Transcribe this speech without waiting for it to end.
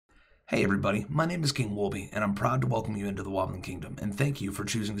Hey everybody, my name is King Wolby, and I'm proud to welcome you into the Wobbling Kingdom, and thank you for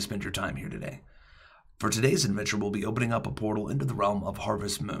choosing to spend your time here today. For today's adventure, we'll be opening up a portal into the realm of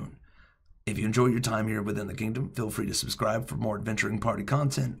Harvest Moon. If you enjoy your time here within the kingdom, feel free to subscribe for more adventuring party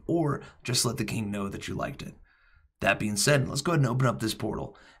content, or just let the king know that you liked it. That being said, let's go ahead and open up this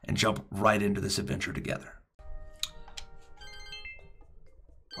portal and jump right into this adventure together.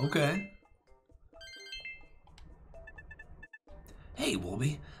 Okay. Hey,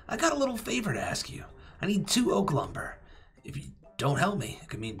 Wolby, I got a little favor to ask you. I need 2 oak lumber. If you don't help me, it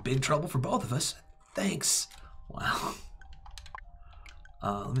could mean big trouble for both of us. Thanks. Wow.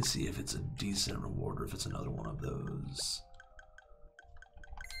 Let me see if it's a decent reward or if it's another one of those.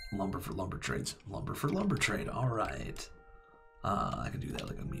 Lumber for lumber trades. Lumber for lumber trade. All right. I can do that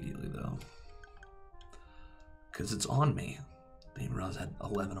like immediately though. Because it's on me. I didn't realize I had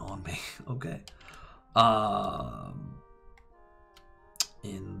 11 on me. Okay.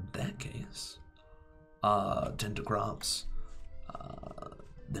 In that case, tend to crops,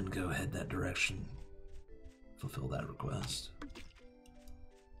 then go head that direction, fulfill that request.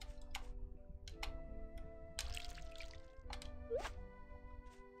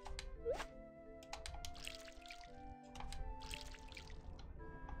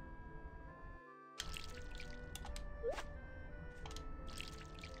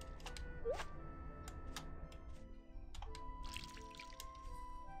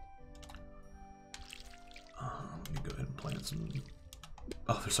 Let me go ahead and plant some.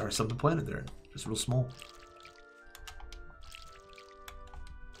 Oh, there's already something planted there, just real small.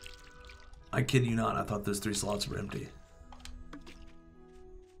 I kid you not, I thought those 3 slots were empty.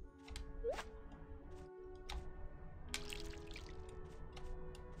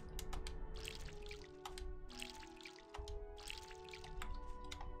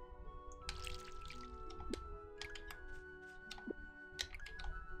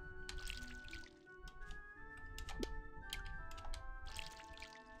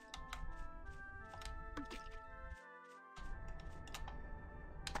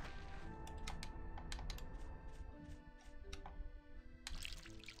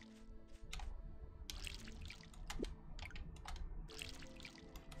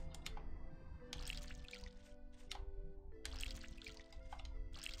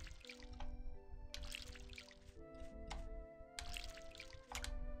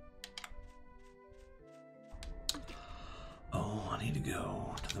 I need to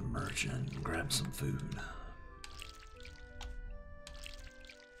go to the merchant and grab some food.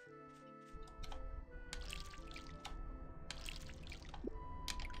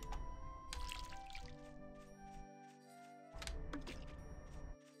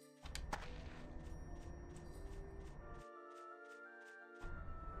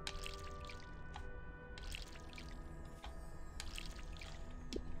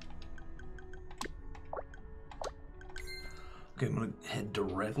 Okay, I'm going to head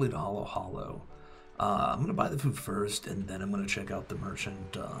directly to Hollow. I'm going to buy the food first, and then I'm going to check out the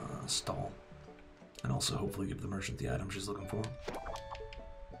merchant stall. And also hopefully give the merchant the item she's looking for.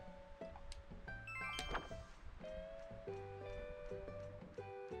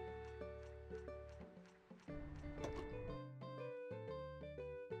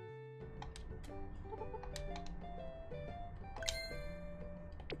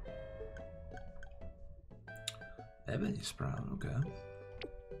 Ebony Sprout, okay.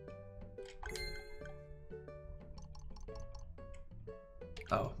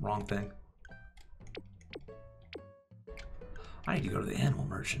 Oh, wrong thing. I need to go to the animal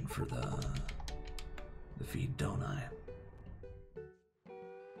merchant for the feed, don't I?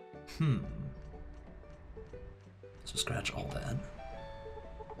 So scratch all that.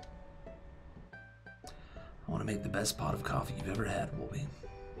 I want to make the best pot of coffee you've ever had, Wolby.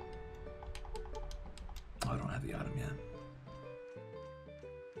 Oh, I don't have the item yet.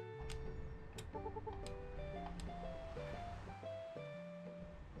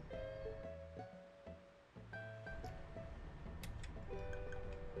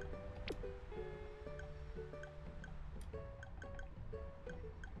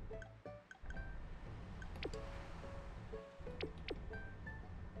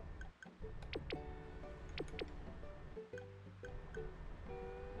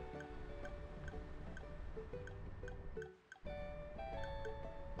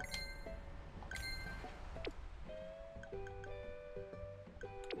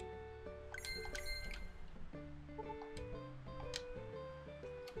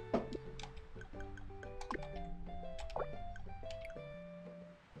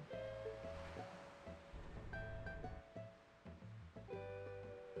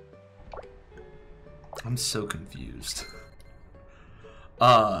 I'm so confused.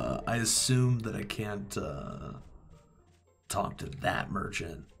 I assume that I can't talk to that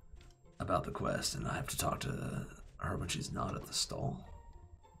merchant about the quest, and I have to talk to her when she's not at the stall.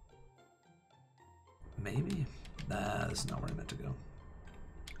 Maybe? Nah, that's not where I meant to go.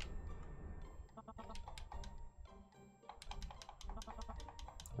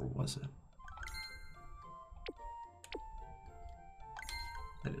 Or was it?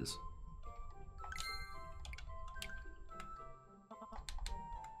 It is.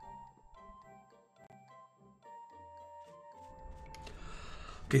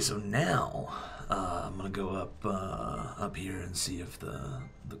 Okay, so now I'm gonna go up here and see if the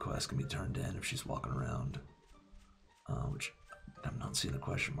quest can be turned in if she's walking around. Which I'm not seeing the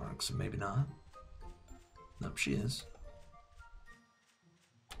question mark, so maybe not. Nope, she is.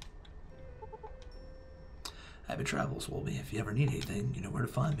 Happy travels, Wolby. If you ever need anything, you know where to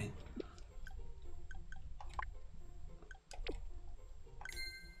find me.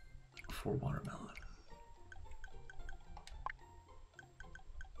 For watermelon.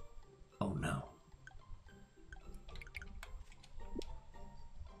 Oh no.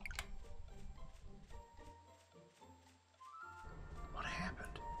 What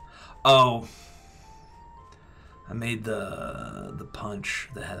happened? Oh. I made the punch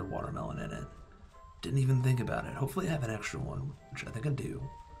that had a watermelon in it. Didn't even think about it. Hopefully I have an extra one, which I think I do.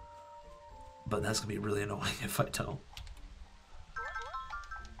 But that's gonna be really annoying if I don't.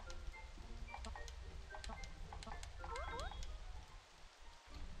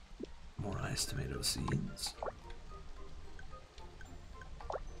 More iced tomato seeds.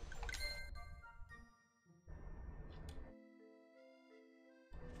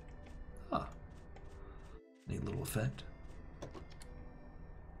 Huh. Neat little effect.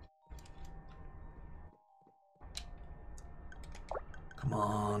 Come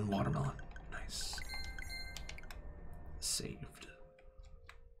on, watermelon. Nice. Saved.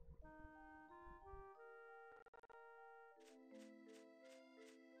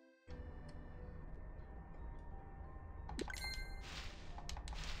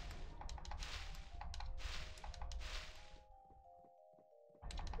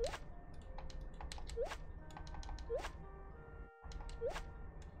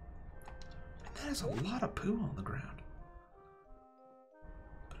 That is a lot of poo on the ground.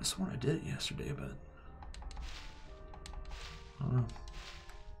 I sworn I did it yesterday, but I don't know.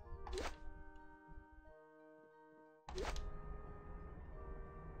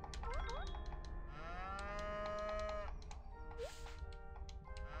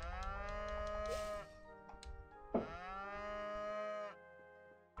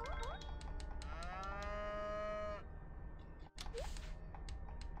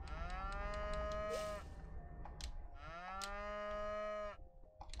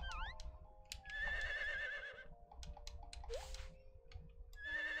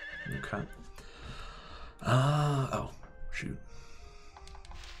 Okay. Oh, shoot.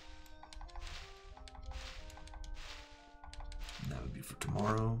 That would be for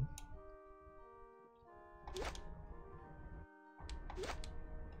tomorrow.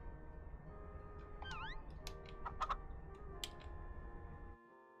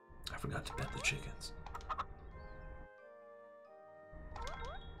 I forgot to pet the chickens.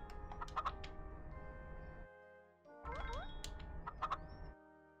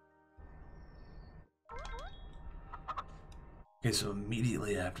 Okay, so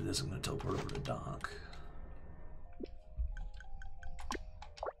immediately after this, I'm going to teleport over to Doc.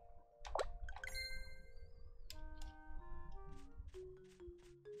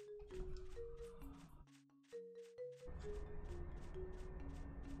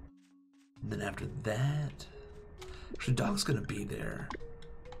 And then after that, actually Doc's going to be there.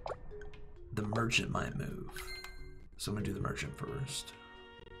 The merchant might move. So I'm going to do the merchant first.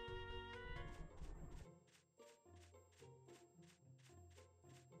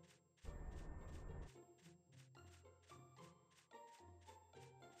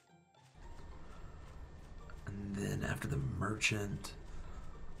 And then after the merchant,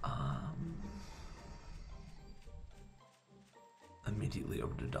 immediately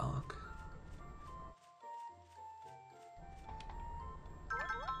over to Doc.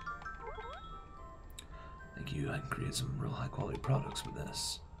 Thank you, I can create some real high quality products with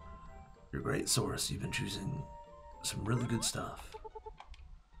this. You're a great source, you've been choosing some really good stuff.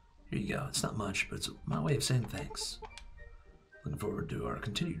 Here you go, it's not much, but it's my way of saying thanks. Looking forward to our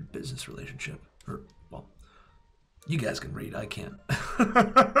continued business relationship. Or, well, you guys can read, I can't.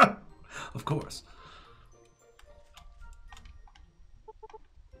 Of course.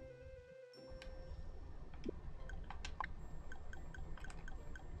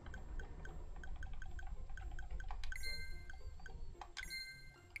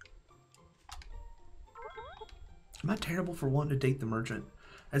 Am I terrible for wanting to date the merchant?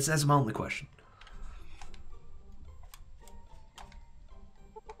 That's my only question.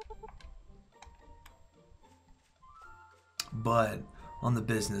 But on the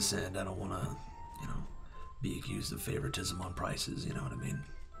business end, I don't want to, you know, be accused of favoritism on prices, you know what I mean?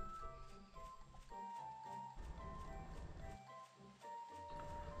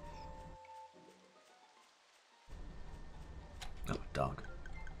 Oh, dog.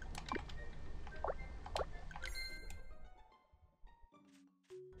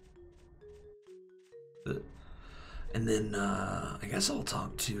 And then I guess I'll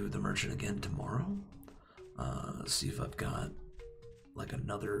talk to the merchant again tomorrow. See if I've got like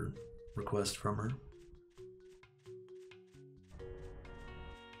another request from her. I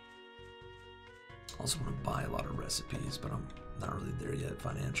also want to buy a lot of recipes, but I'm not really there yet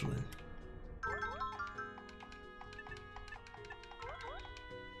financially.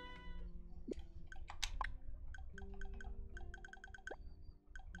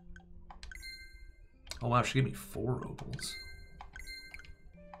 Oh wow, she gave me 4 opals.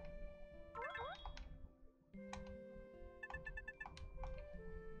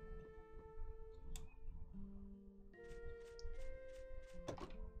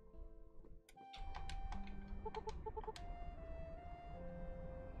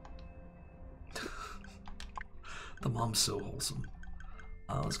 The mom's so wholesome.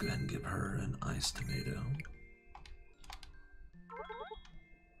 Let's go ahead and give her an iced tomato.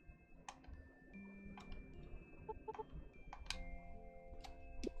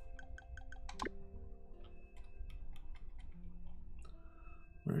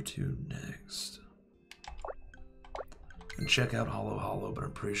 Where to next? And check out Hollow Hollow, but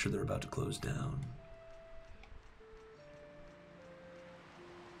I'm pretty sure they're about to close down.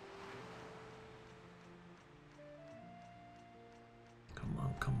 Come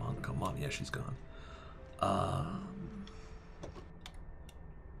on, come on, come on. Yeah, she's gone.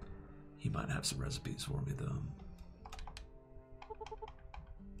 He might have some recipes for me, though.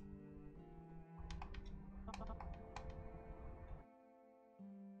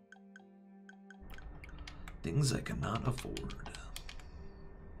 Things I cannot afford.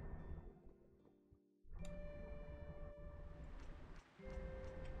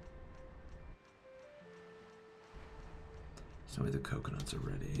 So the coconuts are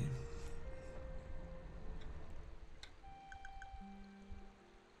ready.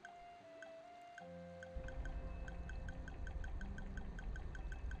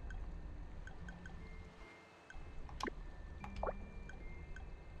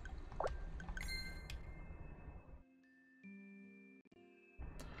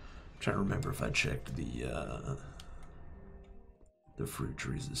 I'm trying to remember if I checked the fruit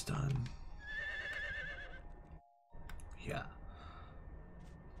trees this time. Yeah.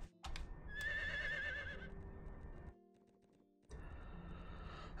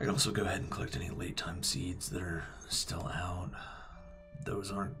 I can also go ahead and collect any late time seeds that are still out.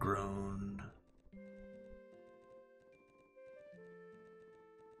 Those aren't grown.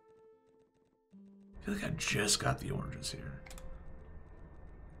 I feel like I just got the oranges here.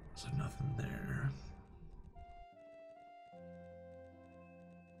 So nothing there.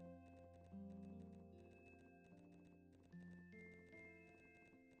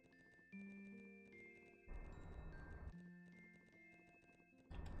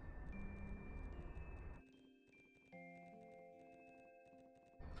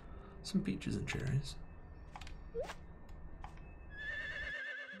 Some peaches and cherries.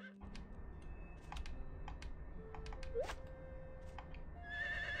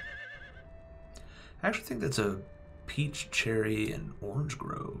 I actually think that's a peach, cherry, and orange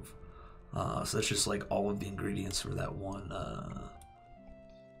grove. So that's just like all of the ingredients for that one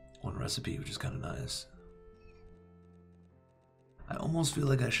recipe, which is kind of nice. I almost feel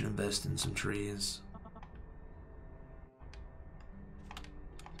like I should invest in some trees.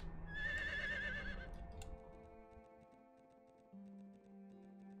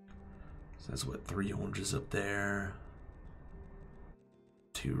 So that's what, 3 oranges up there.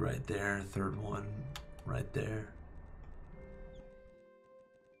 2 right there, 3rd one right there.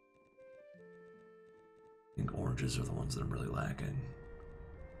 I think oranges are the ones that I'm really lacking.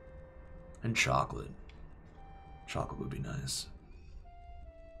 And chocolate. Chocolate would be nice.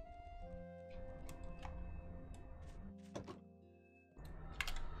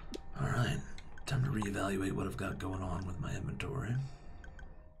 Alright, time to reevaluate what I've got going on with my inventory.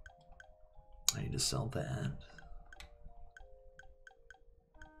 I need to sell that.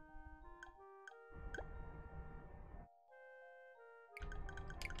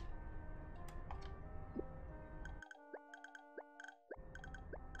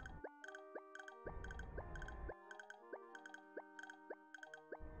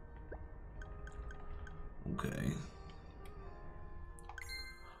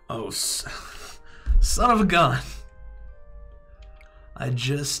 Son of a gun. I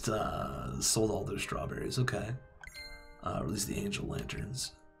just sold all those strawberries. Okay. Release the angel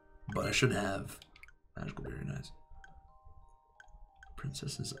lanterns. But I should have magical berry. Nice.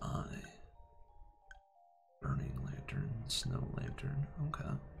 Princess's eye. Burning lantern. Snow lantern. Okay.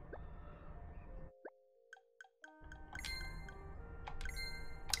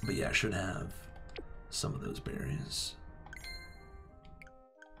 But yeah, I should have some of those berries.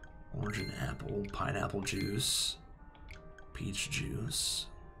 Orange and apple, pineapple juice, peach juice.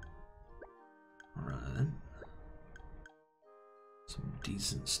 Alright. Some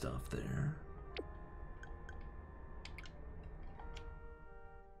decent stuff there.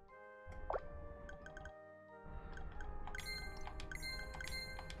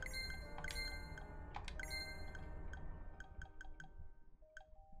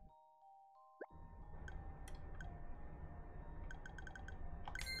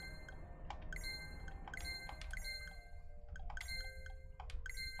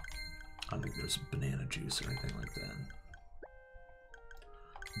 I don't think there's banana juice or anything like that.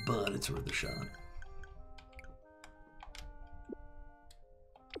 But it's worth a shot.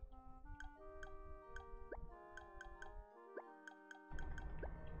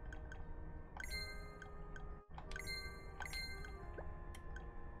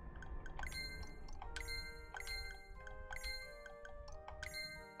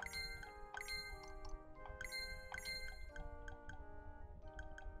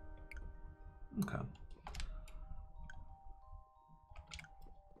 Okay.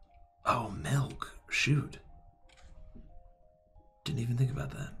 Oh, milk. Shoot. Didn't even think about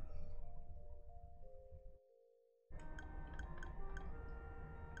that.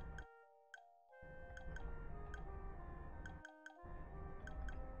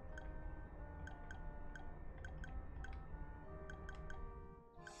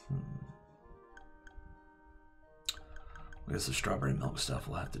 I guess the strawberry milk stuff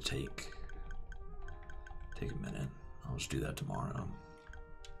will have to take a minute. I'll just do that tomorrow.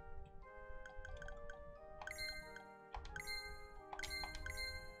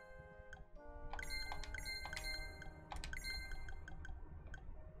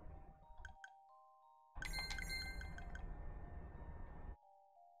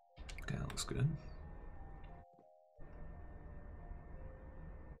 Okay, that looks good.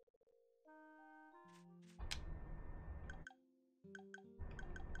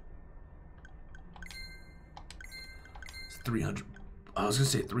 It's 300. I was gonna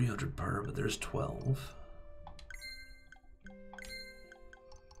say 300 per, but there's 12.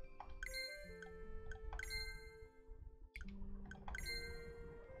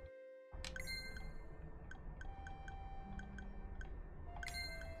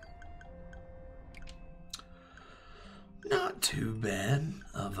 Not too bad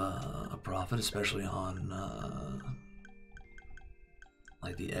of a profit, especially on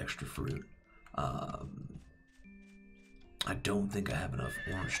like the extra fruit. I don't think I have enough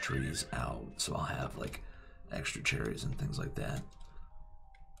orange trees out, so I'll have like extra cherries and things like that.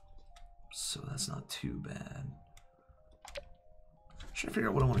 So that's not too bad. Should I figure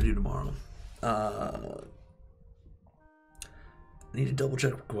out what I want to do tomorrow? Need to double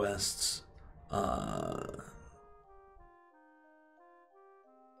check requests.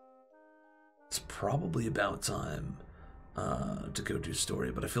 It's probably about time to go do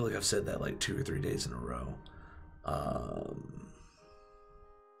story, but I feel like I've said that like 2 or 3 days in a row.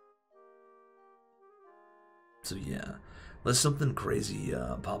 So yeah, unless something crazy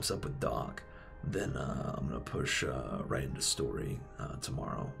pops up with Doc, then I'm gonna push right into story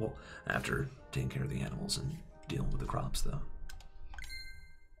tomorrow. Well, after taking care of the animals and dealing with the crops, though.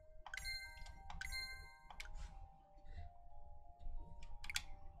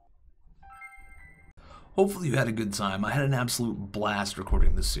 Hopefully you had a good time. I had an absolute blast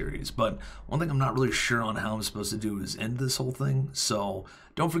recording this series, but one thing I'm not really sure on how I'm supposed to do is end this whole thing, so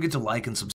don't forget to like and subscribe.